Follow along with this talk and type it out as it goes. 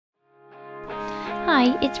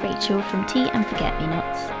Hi, it's Rachel from Tea and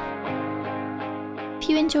Forget-Me-Nots. If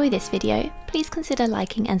you enjoy this video, please consider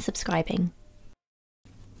liking and subscribing.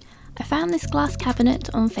 I found this glass cabinet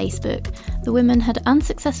on Facebook. The woman had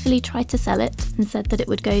unsuccessfully tried to sell it and said that it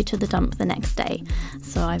would go to the dump the next day,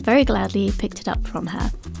 so I very gladly picked it up from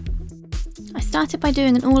her. I started by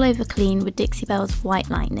doing an all-over clean with Dixie Belle's White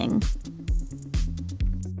Lightning.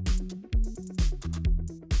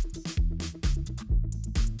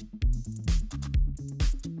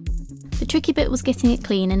 The tricky bit was getting it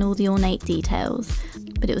clean in all the ornate details,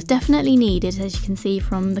 but it was definitely needed, as you can see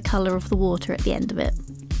from the colour of the water at the end of it.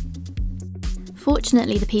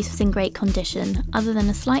 Fortunately, the piece was in great condition, other than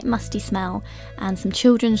a slight musty smell and some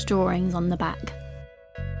children's drawings on the back.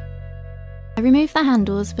 I removed the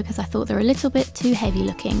handles because I thought they were a little bit too heavy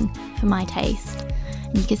looking for my taste,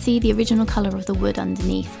 and you can see the original colour of the wood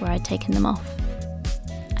underneath where I'd taken them off.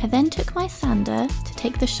 I then took my sander to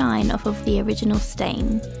take the shine off of the original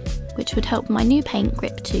stain, which would help my new paint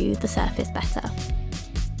grip to the surface better.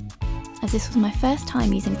 As this was my first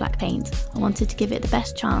time using black paint, I wanted to give it the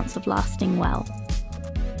best chance of lasting well.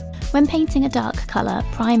 When painting a dark colour,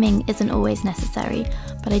 priming isn't always necessary,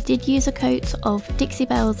 but I did use a coat of Dixie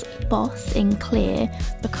Belle's Boss in clear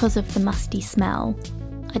because of the musty smell.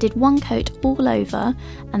 I did one coat all over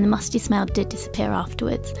and the musty smell did disappear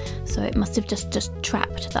afterwards, so it must have just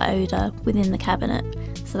trapped the odour within the cabinet,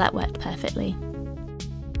 so that worked perfectly.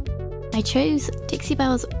 I chose Dixie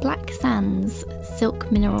Belle's Black Sands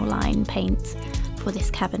Silk Mineral Line paint for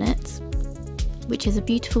this cabinet, which is a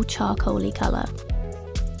beautiful charcoaly colour.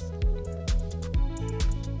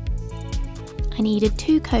 I needed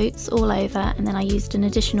 2 coats all over, and then I used an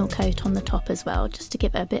additional coat on the top as well, just to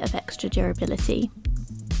give it a bit of extra durability.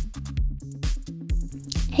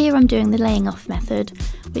 Here I'm doing the laying off method,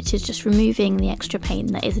 which is just removing the extra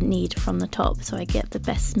paint that isn't needed from the top so I get the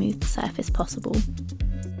best smooth surface possible.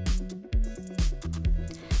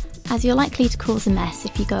 As you're likely to cause a mess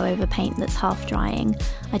if you go over paint that's half drying,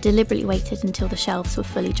 I deliberately waited until the shelves were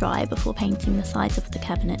fully dry before painting the sides of the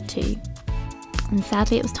cabinet too. And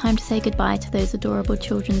sadly it was time to say goodbye to those adorable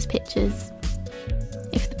children's pictures.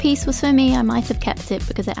 If the piece was for me, I might have kept it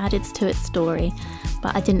because it added to its story,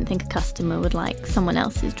 but I didn't think a customer would like someone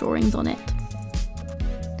else's drawings on it.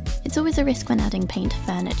 It's always a risk when adding paint to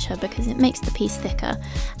furniture because it makes the piece thicker,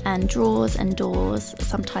 and drawers and doors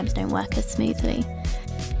sometimes don't work as smoothly.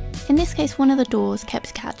 In this case, one of the doors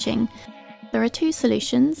kept catching. There are 2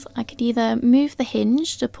 solutions. I could either move the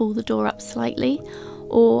hinge to pull the door up slightly,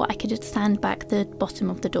 or I could just sand back the bottom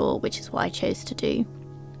of the door, which is what I chose to do.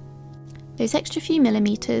 Those extra few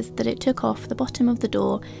millimetres that it took off the bottom of the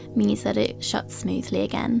door means that it shuts smoothly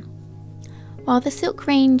again. While the silk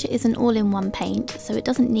range is an all-in-one paint, so it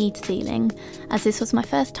doesn't need sealing, as this was my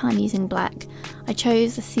first time using black, I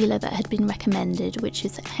chose a sealer that had been recommended, which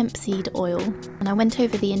is hemp seed oil, and I went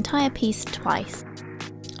over the entire piece twice.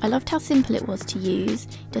 I loved how simple it was to use.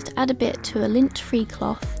 Just add a bit to a lint-free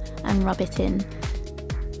cloth and rub it in.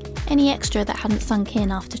 Any extra that hadn't sunk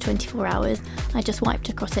in after 24 hours, I just wiped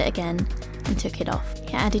across it again and took it off.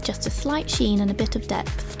 It added just a slight sheen and a bit of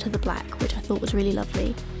depth to the black, which I thought was really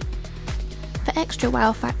lovely. For extra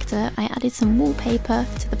wow factor, I added some wallpaper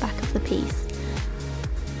to the back of the piece.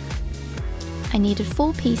 I needed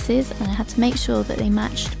 4 pieces and I had to make sure that they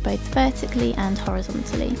matched both vertically and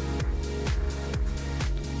horizontally.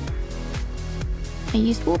 I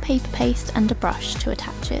used wallpaper paste and a brush to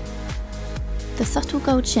attach it. The subtle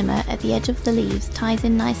gold shimmer at the edge of the leaves ties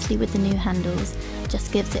in nicely with the new handles,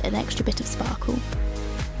 just gives it an extra bit of sparkle.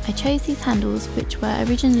 I chose these handles, which were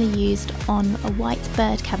originally used on a white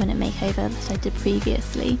bird cabinet makeover that I did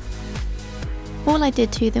previously. All I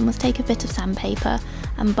did to them was take a bit of sandpaper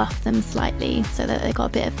and buff them slightly so that they got a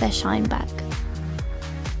bit of their shine back.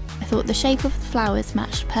 I thought the shape of the flowers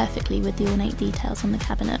matched perfectly with the ornate details on the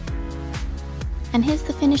cabinet. And here's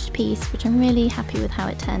the finished piece, which I'm really happy with how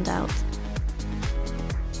it turned out.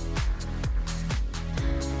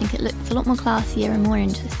 I think it looks a lot more classier and more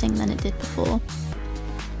interesting than it did before.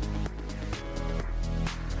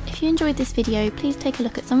 If you enjoyed this video, please take a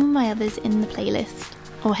look at some of my others in the playlist,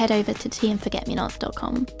 or head over to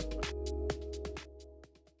teaandforgetmenots.com.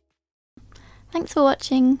 Thanks for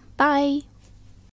watching, bye!